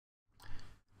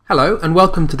Hello and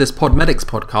welcome to this Podmedics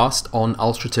podcast on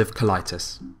ulcerative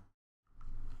colitis.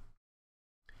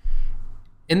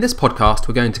 In this podcast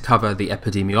we're going to cover the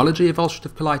epidemiology of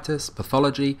ulcerative colitis,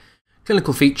 pathology,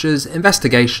 clinical features,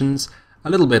 investigations, a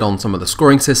little bit on some of the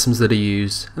scoring systems that are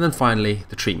used, and then finally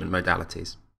the treatment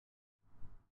modalities.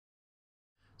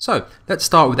 So let's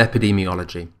start with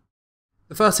epidemiology.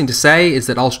 The first thing to say is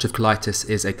that ulcerative colitis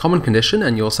is a common condition,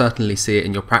 and you'll certainly see it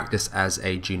in your practice as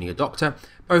a junior doctor,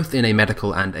 both in a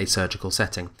medical and a surgical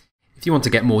setting. If you want to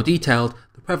get more detailed,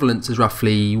 the prevalence is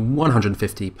roughly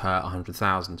 150 per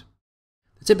 100,000.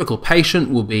 The typical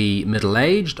patient will be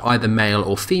middle-aged, either male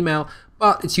or female,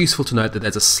 but it's useful to note that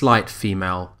there's a slight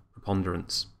female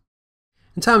preponderance.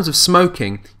 In terms of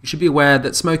smoking, you should be aware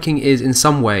that smoking is in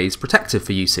some ways protective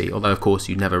for UC, although of course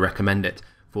you'd never recommend it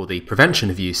for the prevention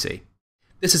of UC.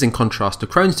 This is in contrast to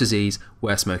Crohn's disease,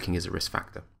 where smoking is a risk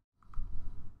factor.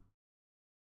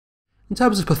 In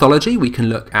terms of pathology, we can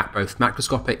look at both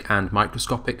macroscopic and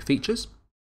microscopic features.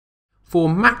 For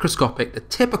macroscopic, the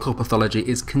typical pathology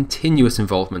is continuous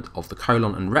involvement of the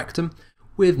colon and rectum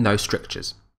with no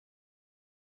strictures.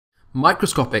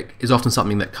 Microscopic is often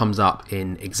something that comes up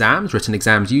in exams, written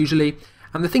exams usually,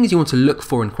 and the things you want to look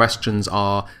for in questions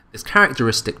are this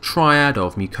characteristic triad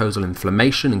of mucosal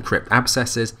inflammation and crypt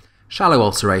abscesses, shallow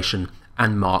ulceration,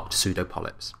 and marked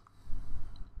pseudopolyps.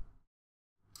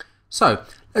 So,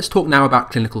 let's talk now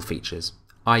about clinical features,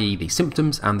 i.e. the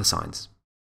symptoms and the signs.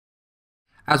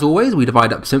 As always, we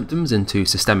divide up symptoms into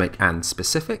systemic and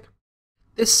specific.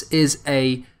 This is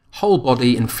a whole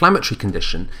body inflammatory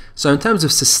condition, so in terms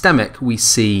of systemic, we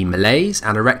see malaise,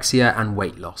 anorexia, and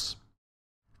weight loss.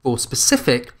 For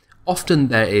specific, often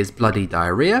there is bloody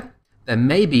diarrhea, there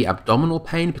may be abdominal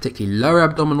pain, particularly lower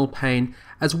abdominal pain,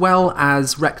 as well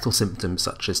as rectal symptoms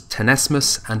such as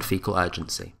tenesmus and fecal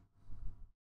urgency.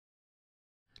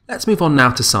 Let's move on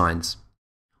now to signs.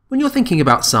 When you're thinking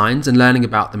about signs and learning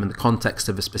about them in the context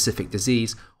of a specific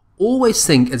disease, always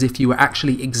think as if you were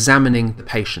actually examining the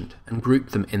patient and group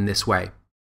them in this way.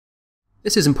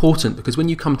 This is important because when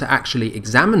you come to actually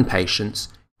examine patients,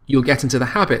 you'll get into the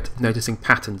habit of noticing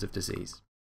patterns of disease.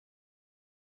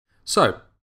 So,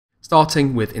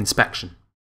 starting with inspection.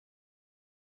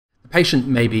 The patient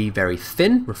may be very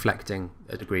thin, reflecting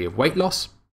a degree of weight loss.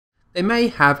 They may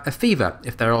have a fever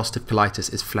if their ulcerative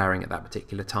colitis is flaring at that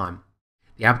particular time.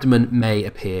 The abdomen may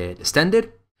appear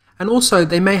distended, and also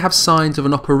they may have signs of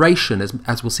an operation.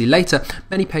 As we'll see later,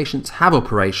 many patients have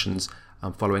operations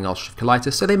following ulcerative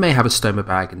colitis, so they may have a stoma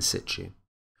bag in situ.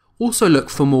 Also look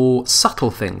for more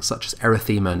subtle things such as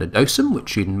erythema nodosum,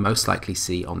 which you'd most likely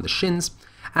see on the shins,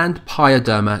 and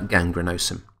pyoderma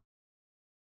gangrenosum.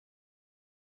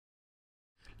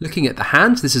 Looking at the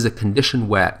hands, this is a condition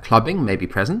where clubbing may be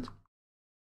present.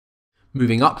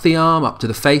 Moving up the arm, up to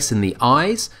the face and the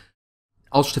eyes,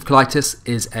 ulcerative colitis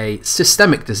is a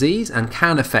systemic disease and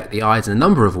can affect the eyes in a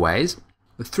number of ways.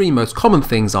 The three most common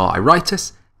things are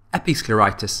iritis,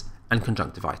 episcleritis, and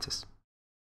conjunctivitis.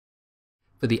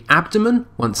 For the abdomen,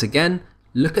 once again,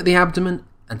 look at the abdomen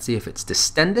and see if it's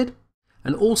distended,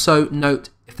 and also note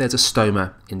if there's a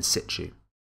stoma in situ.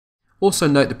 Also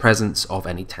note the presence of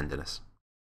any tenderness.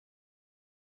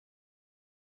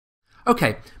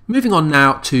 Okay, moving on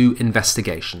now to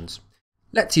investigations.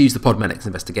 Let's use the Podmedics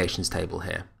investigations table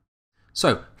here.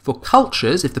 So, for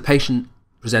cultures, if the patient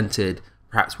presented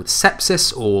perhaps with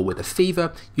sepsis or with a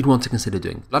fever, you'd want to consider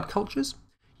doing blood cultures.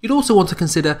 You'd also want to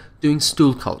consider doing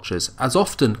stool cultures, as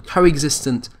often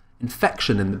coexistent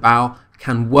infection in the bowel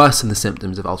can worsen the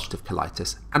symptoms of ulcerative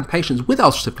colitis, and patients with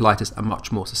ulcerative colitis are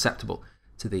much more susceptible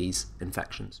to these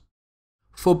infections.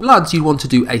 For bloods, you'd want to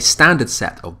do a standard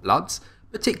set of bloods.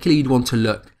 Particularly, you'd want to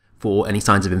look for any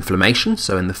signs of inflammation.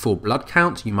 So in the full blood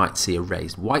count, you might see a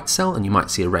raised white cell and you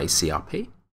might see a raised CRP.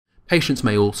 Patients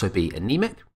may also be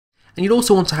anemic. And you'd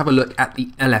also want to have a look at the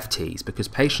LFTs because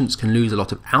patients can lose a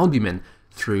lot of albumin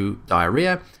through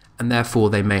diarrhea and therefore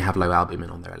they may have low albumin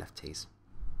on their LFTs.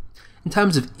 In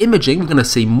terms of imaging, we're going to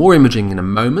see more imaging in a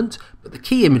moment, but the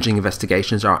key imaging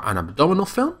investigations are an abdominal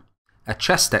film, a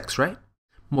chest x-ray.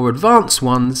 More advanced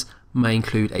ones may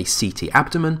include a CT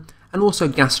abdomen, and also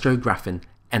gastrographin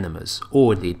enemas,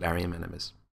 or indeed barium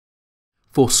enemas.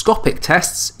 For scopic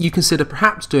tests, you consider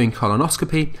perhaps doing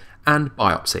colonoscopy and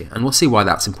biopsy, and we'll see why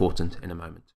that's important in a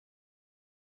moment.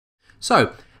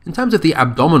 So, in terms of the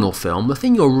abdominal film, the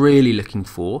thing you're really looking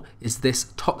for is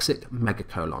this toxic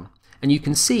megacolon. And you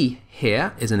can see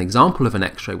here is an example of an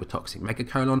X-ray with toxic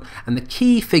megacolon, and the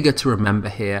key figure to remember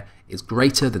here is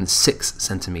greater than 6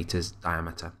 centimeters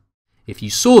diameter. If you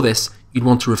saw this, you'd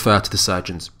want to refer to the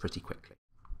surgeons pretty quickly.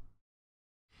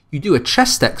 You do a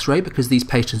chest x-ray because these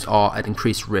patients are at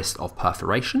increased risk of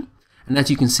perforation, and as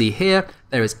you can see here,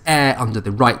 there is air under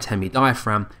the right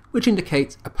hemidiaphragm, which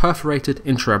indicates a perforated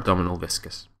intra-abdominal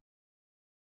viscus.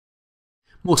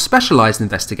 More specialised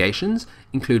investigations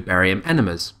include barium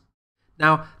enemas.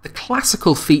 Now, the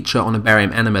classical feature on a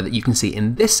barium enema that you can see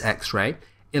in this X-ray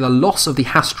is a loss of the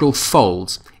hastral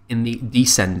folds in the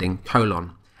descending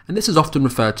colon, and this is often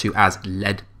referred to as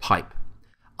lead pipe.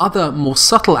 Other more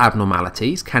subtle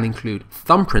abnormalities can include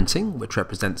thumbprinting, which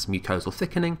represents mucosal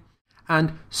thickening,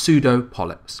 and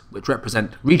pseudopolyps, which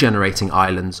represent regenerating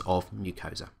islands of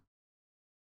mucosa.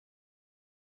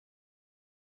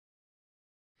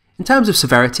 In terms of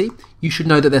severity, you should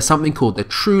know that there's something called the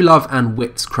Truelove and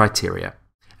Witts criteria,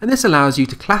 and this allows you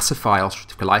to classify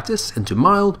ulcerative colitis into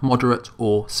mild, moderate,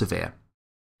 or severe.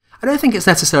 I don't think it's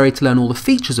necessary to learn all the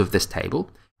features of this table,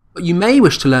 but you may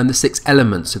wish to learn the 6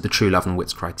 elements of the Truelove and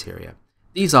Witts criteria.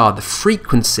 These are the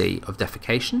frequency of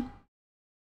defecation,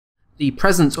 the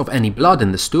presence of any blood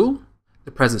in the stool,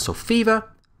 the presence of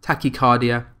fever,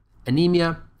 tachycardia,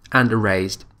 anemia, and a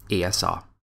raised ESR.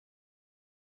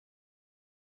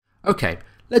 Okay,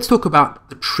 let's talk about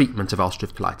the treatment of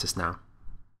ulcerative colitis now.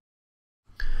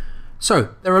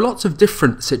 So, there are lots of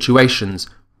different situations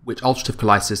which ulcerative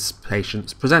colitis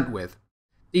patients present with.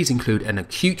 These include an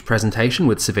acute presentation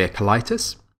with severe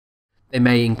colitis. They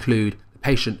may include the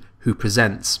patient who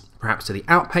presents perhaps to the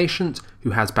outpatient,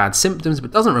 who has bad symptoms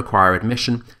but doesn't require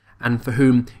admission, and for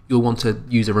whom you'll want to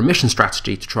use a remission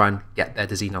strategy to try and get their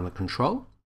disease under control.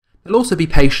 There'll also be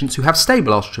patients who have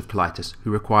stable ulcerative colitis who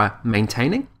require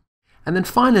maintaining. And then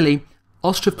finally,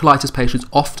 ulcerative colitis patients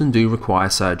often do require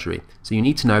surgery, so you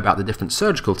need to know about the different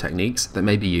surgical techniques that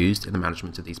may be used in the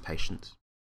management of these patients.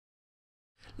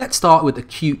 Let's start with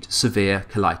acute severe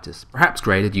colitis, perhaps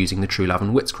graded using the Truelove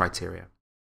and Witts criteria.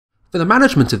 For the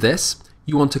management of this,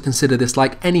 you want to consider this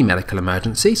like any medical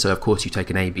emergency, so of course you take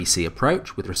an ABC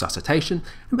approach with resuscitation,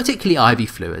 and particularly IV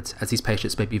fluids, as these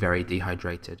patients may be very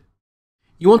dehydrated.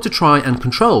 You want to try and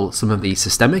control some of the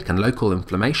systemic and local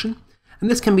inflammation, and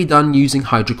this can be done using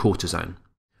hydrocortisone.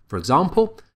 For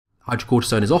example,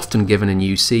 hydrocortisone is often given in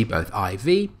UC both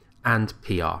IV and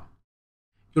PR.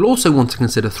 You'll also want to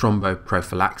consider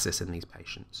thromboprophylaxis in these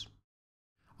patients.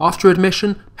 After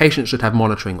admission, patients should have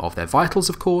monitoring of their vitals,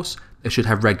 of course. They should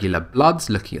have regular bloods,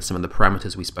 looking at some of the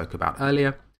parameters we spoke about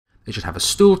earlier. They should have a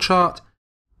stool chart,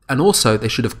 and also they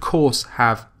should of course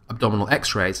have abdominal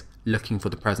x-rays looking for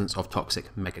the presence of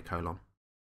toxic megacolon.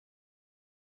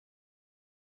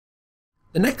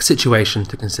 The next situation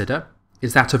to consider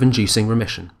is that of inducing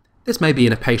remission. This may be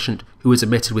in a patient who is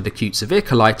admitted with acute severe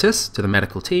colitis to the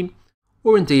medical team,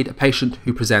 or indeed a patient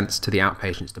who presents to the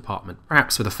outpatients department,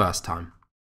 perhaps for the first time.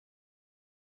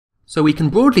 So we can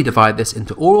broadly divide this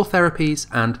into oral therapies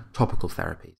and topical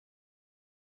therapies.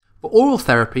 For oral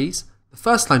therapies, the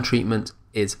first line treatment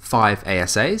is 5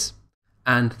 ASAs,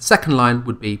 and second line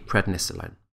would be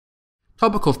prednisolone.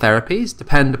 Topical therapies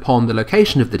depend upon the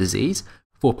location of the disease.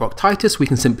 For proctitis, we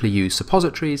can simply use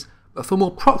suppositories, but for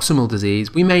more proximal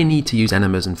disease, we may need to use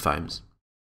enemas and foams.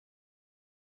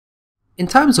 In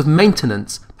terms of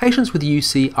maintenance, patients with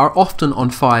UC are often on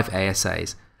 5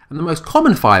 ASAs, and the most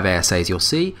common 5 ASAs you'll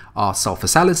see are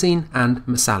sulfasalazine and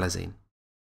mesalazine.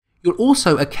 You'll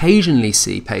also occasionally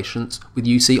see patients with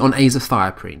UC on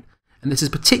azathioprine, and this is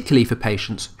particularly for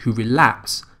patients who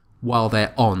relapse while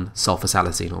they're on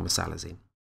sulfasalazine or mesalazine.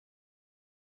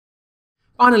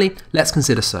 Finally, let's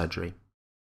consider surgery.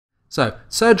 So,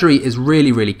 surgery is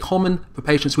really common for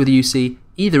patients with UC,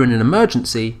 either in an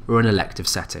emergency or an elective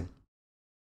setting.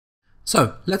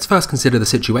 So, let's first consider the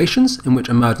situations in which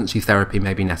emergency therapy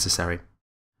may be necessary.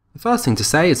 The first thing to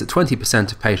say is that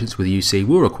 20% of patients with UC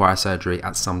will require surgery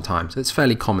at some time, so it's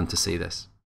fairly common to see this.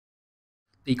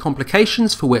 The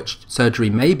complications for which surgery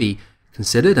may be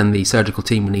considered and the surgical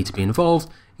team will need to be involved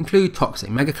include toxic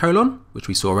megacolon, which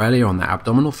we saw earlier on the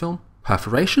abdominal film,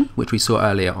 perforation, which we saw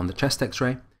earlier on the chest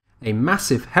x-ray, a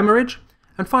massive hemorrhage,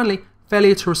 and finally,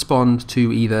 failure to respond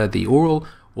to either the oral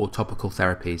or topical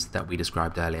therapies that we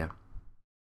described earlier.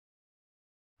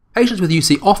 Patients with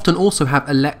UC often also have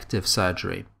elective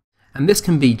surgery, and this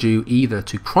can be due either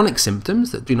to chronic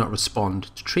symptoms that do not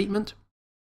respond to treatment,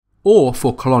 or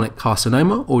for colonic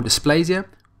carcinoma or dysplasia,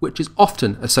 which is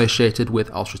often associated with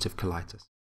ulcerative colitis.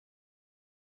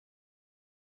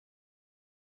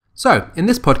 So, in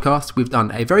this podcast, we've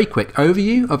done a very quick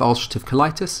overview of ulcerative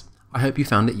colitis. I hope you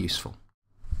found it useful.